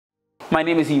My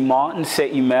name is Imo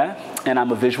Imeh, and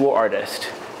I'm a visual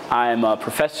artist. I'm a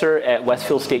professor at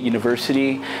Westfield State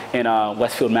University in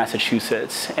Westfield,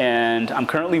 Massachusetts, and I'm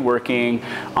currently working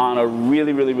on a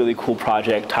really cool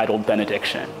project titled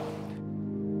Benediction.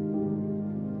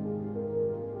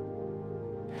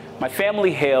 My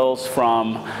family hails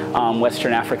from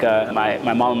Western Africa.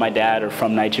 My mom and my dad are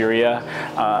from Nigeria.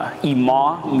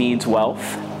 Imo means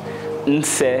wealth.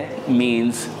 Nse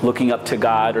means looking up to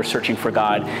God or searching for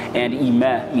God, and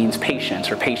Imeh means patience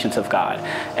or patience of God.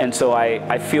 And so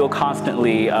I feel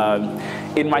constantly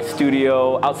in my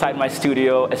studio, outside my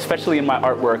studio, especially in my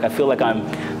artwork, I feel like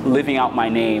I'm living out my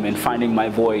name and finding my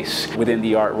voice within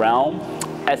the art realm.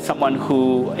 As someone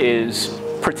who is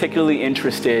particularly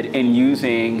interested in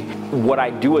using what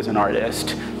I do as an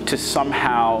artist to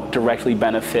somehow directly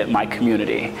benefit my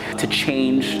community, to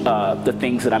change the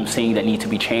things that I'm seeing that need to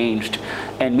be changed,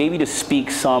 and maybe to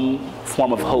speak some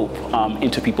form of hope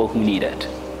into people who need it.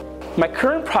 My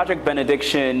current project,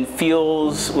 Benediction,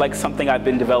 feels like something I've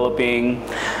been developing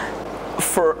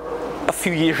for a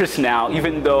few years now,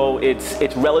 even though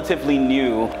it's relatively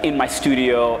new in my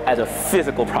studio as a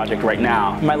physical project right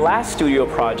now. My last studio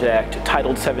project,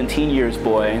 titled 17 Years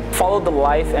Boy, followed the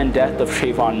life and death of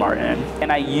Trayvon Martin.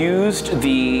 And I used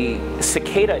the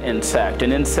cicada insect,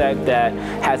 an insect that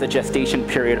has a gestation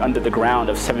period under the ground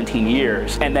of 17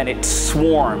 years. And then it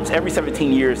swarms. Every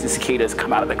 17 years, the cicadas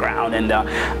come out of the ground, and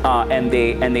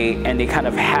they kind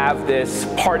of have this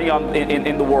party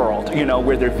in the world, you know,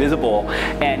 where they're visible,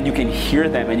 and you can hear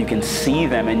them and you can see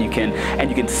them, and you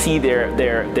can see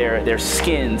their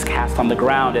skins cast on the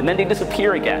ground, and then they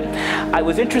disappear again. I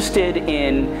was interested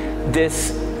in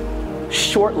this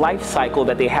short life cycle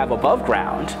that they have above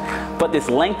ground, but this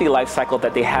lengthy life cycle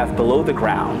that they have below the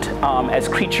ground, as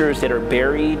creatures that are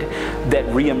buried, that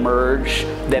reemerge,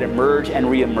 that emerge and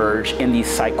reemerge in these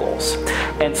cycles.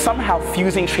 And somehow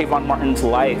fusing Trayvon Martin's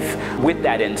life with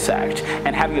that insect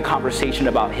and having a conversation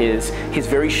about his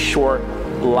very short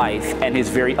life and his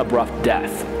very abrupt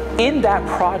death. In that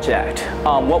project,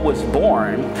 what was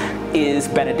born is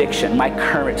Benediction, my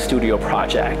current studio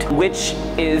project, which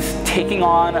is taking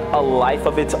on a life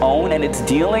of its own, and it's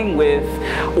dealing with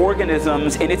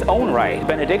organisms in its own right.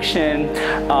 Benediction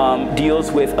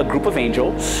deals with a group of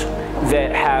angels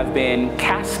that have been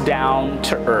cast down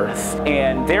to earth,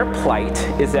 and their plight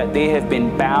is that they have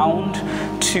been bound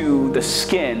to the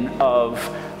skin of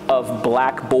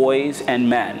black boys and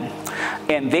men.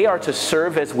 And they are to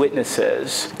serve as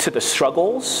witnesses to the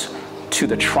struggles, to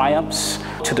the triumphs,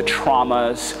 to the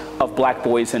traumas of black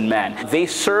boys and men. They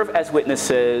serve as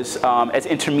witnesses, as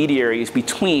intermediaries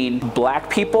between black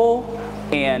people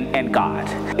and God.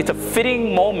 It's a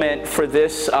fitting moment for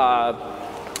this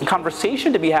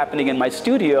conversation to be happening in my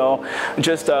studio,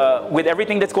 just with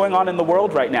everything that's going on in the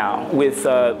world right now, with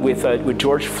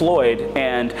George Floyd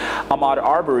and Ahmaud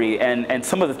Arbery and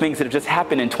some of the things that have just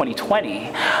happened in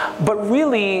 2020. But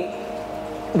really,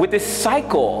 with this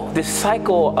cycle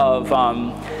of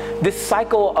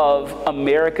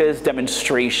America's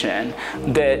demonstration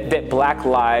that black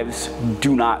lives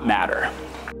do not matter.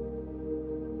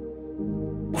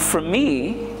 For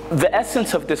me, the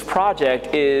essence of this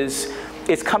project is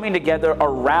coming together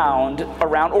around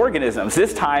organisms,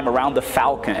 this time around the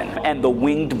falcon and the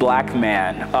winged black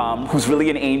man, who's really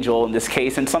an angel in this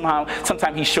case, and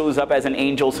sometimes he shows up as an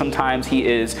angel, sometimes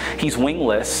he's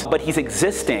wingless, but he's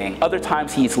existing. Other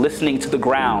times he's listening to the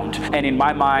ground, and in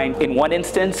my mind, in one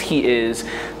instance, he is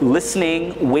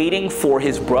listening, waiting for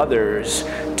his brothers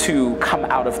to come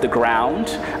out of the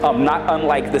ground, not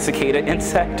unlike the cicada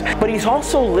insect, but he's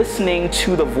also listening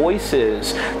to the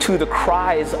voices, to the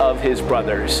cries of his brothers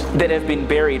that have been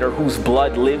buried or whose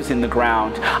blood lives in the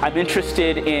ground. I'm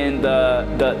interested in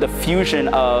the fusion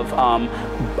of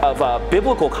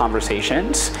biblical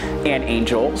conversations and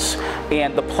angels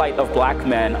and the plight of black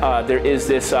men. There is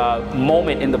this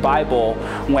moment in the Bible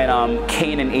when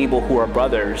Cain and Abel, who are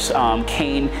brothers,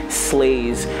 Cain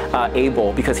slays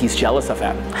Abel because he's jealous of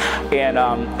him,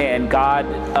 and God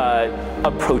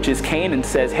approaches Cain and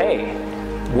says, "Hey,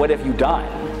 what have you done?"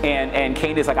 And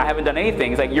Cain is like, "I haven't done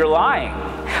anything." He's like, "You're lying.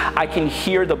 I can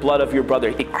hear the blood of your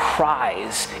brother. It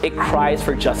cries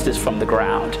for justice from the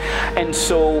ground." And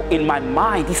so in my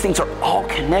mind, these things are all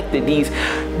connected. These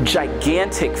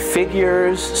gigantic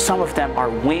figures, some of them are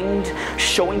winged,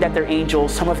 showing that they're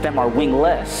angels. Some of them are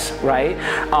wingless, right?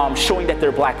 Showing that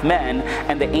they're black men,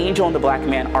 and the angel and the black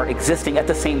man are existing at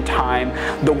the same time.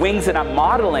 The wings that I'm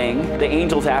modeling the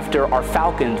angels after are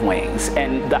falcon wings,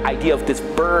 and the idea of this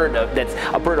bird that's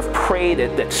a bird of prey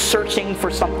that's searching for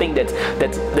something,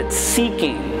 that's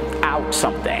seeking out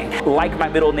something. Like my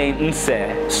middle name,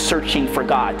 Nse, searching for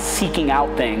God, seeking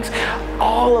out things.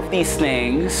 All of these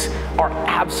things are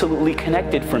absolutely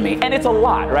connected for me. And it's a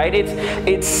lot, right?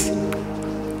 It's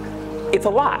a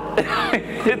lot.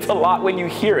 It's a lot when you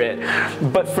hear it.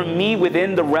 But for me,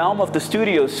 within the realm of the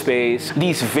studio space,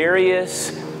 these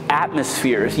various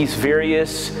atmospheres, these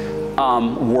various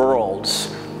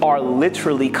worlds are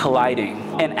literally colliding.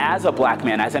 And as a black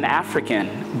man, as an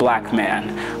African black man,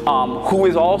 who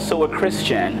is also a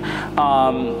Christian,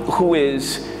 who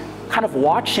is kind of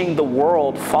watching the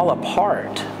world fall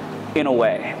apart in a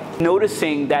way,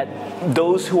 noticing that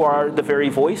those who are the very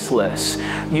voiceless,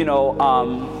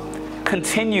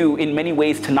 continue in many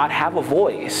ways to not have a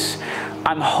voice.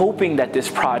 I'm hoping that this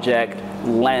project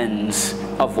lends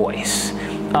a voice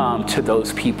to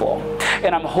those people.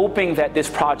 And I'm hoping that this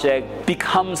project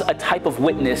becomes a type of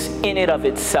witness in and of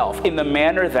itself, in the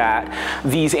manner that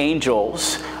these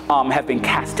angels have been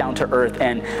cast down to earth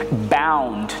and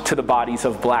bound to the bodies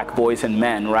of black boys and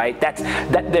men, right? That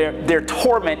their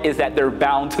torment is that they're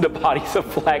bound to the bodies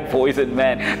of black boys and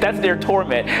men. That's their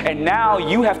torment. And now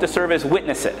you have to serve as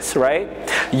witnesses, right?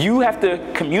 You have to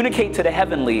communicate to the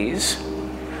heavenlies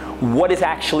what is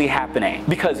actually happening.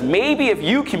 Because maybe if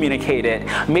you communicate it,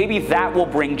 maybe that will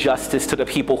bring justice to the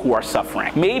people who are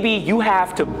suffering. Maybe you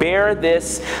have to bear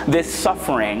this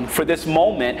suffering for this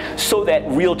moment so that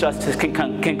real justice can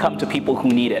come to people who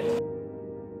need it.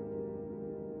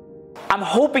 I'm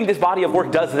hoping this body of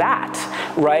work does that,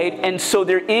 right? And so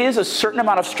there is a certain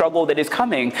amount of struggle that is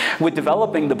coming with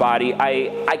developing the body.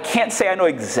 I can't say I know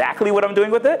exactly what I'm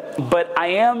doing with it, but I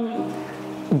am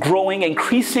growing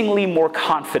increasingly more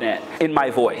confident in my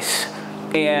voice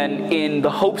and in the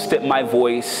hopes that my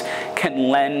voice can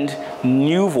lend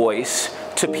new voice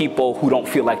to people who don't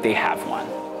feel like they have one.